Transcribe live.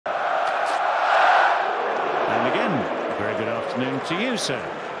And again, very good afternoon to you, sir.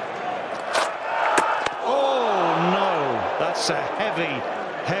 Oh, no. That's a heavy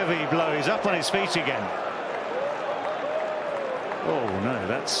blow. He's up on his feet again. Oh, no,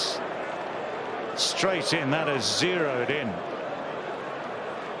 that's straight in. That is zeroed in.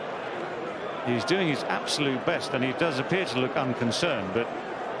 He's doing his absolute best, and he does appear to look unconcerned, but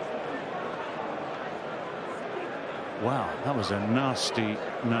wow, that was a nasty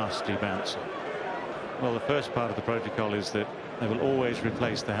bouncer. Well, the first part of the protocol is that they will always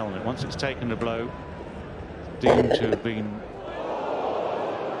replace the helmet once it's taken a blow deemed to have been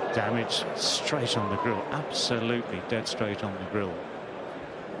damaged. Straight on the grill, absolutely dead straight on the grill.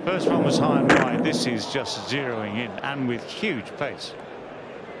 First one was high and wide. This is just zeroing in, and with huge pace.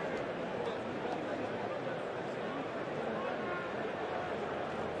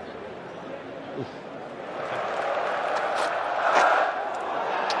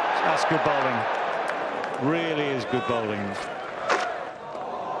 That's good bowling. Really is good bowling.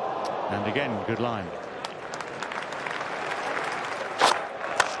 And again, good line.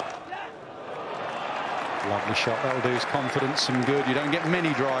 Lovely shot. That'll do his confidence some good. You don't get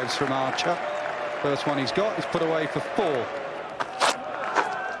many drives from Archer. First one he's got is put away for 4.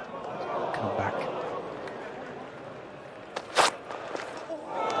 Come back.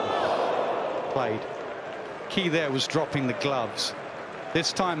 Played. Key there was dropping the gloves.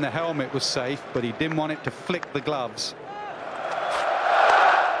 This time the helmet was safe, but he didn't want it to flick the gloves.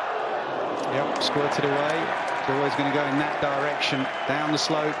 Yep, squirted away. It's always going to go in that direction, down the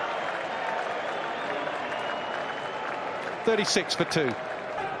slope. 36 for 2.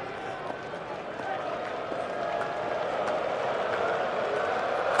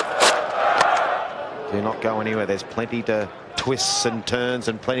 Do not go anywhere. There's plenty to twists and turns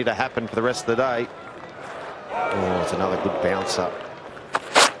and plenty to happen for the rest of the day. Oh, it's another good bouncer.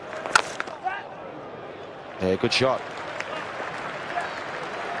 Yeah, good shot.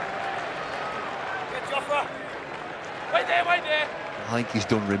 Jofra. Wait there, wait there. I think he's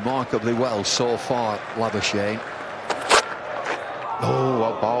done remarkably well so far, Labuschagne. Oh,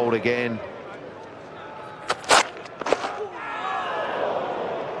 well bowled again.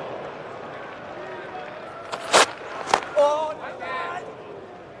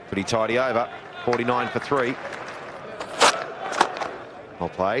 Pretty tidy over. 49 for 3. Well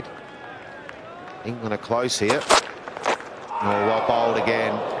played. England are close here. Oh, well bowled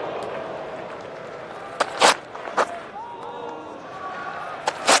again.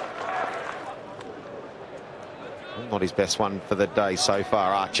 Not his best one for the day so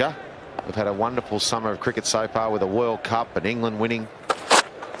far, Archer. We've had a wonderful summer of cricket so far with a World Cup and England winning.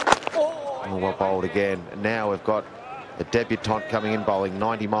 Oh, well bowled again. And now we've got a debutant coming in bowling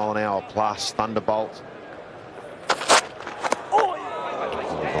 90 mile an hour plus thunderbolt. Oh,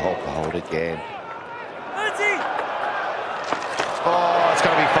 well bowled again. Oh, it's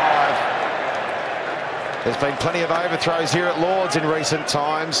going to be 5. There's been plenty of overthrows here at Lord's in recent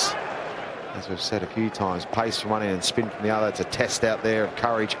times. As we've said a few times, pace from one end and spin from the other. It's a test out there of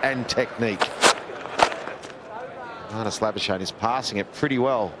courage and technique. Marnus Labuschagne is passing it pretty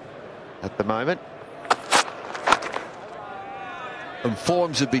well at the moment. And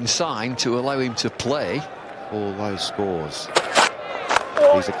forms have been signed to allow him to play. All low scores.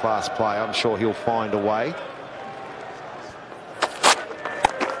 He's a class player. I'm sure he'll find a way.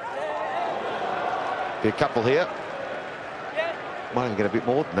 Be a couple here. Might even get a bit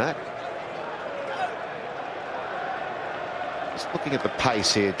more than that. Just looking at the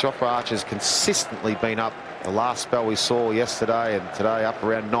pace here, Jofra Archer's consistently been up. The last spell we saw yesterday and today up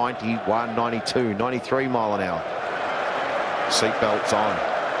around 91, 92, 93 mile an hour. Seatbelts on.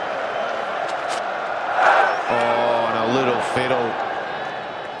 Oh, and a little fiddle.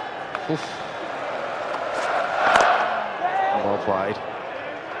 Oof. Well played.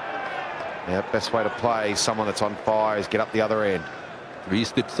 Yeah, best way to play someone that's on fire is get up the other end.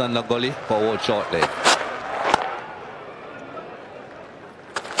 Re-slips on the gully, forward short leg.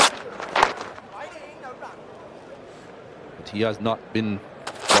 But he has not been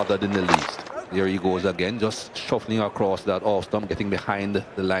bothered in the least. There he goes again, just shuffling across that off stump, getting behind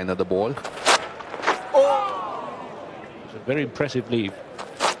the line of the ball. It's a very impressive leave.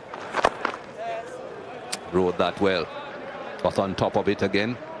 Rode that well. Got on top of it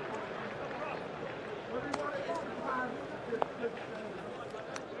again.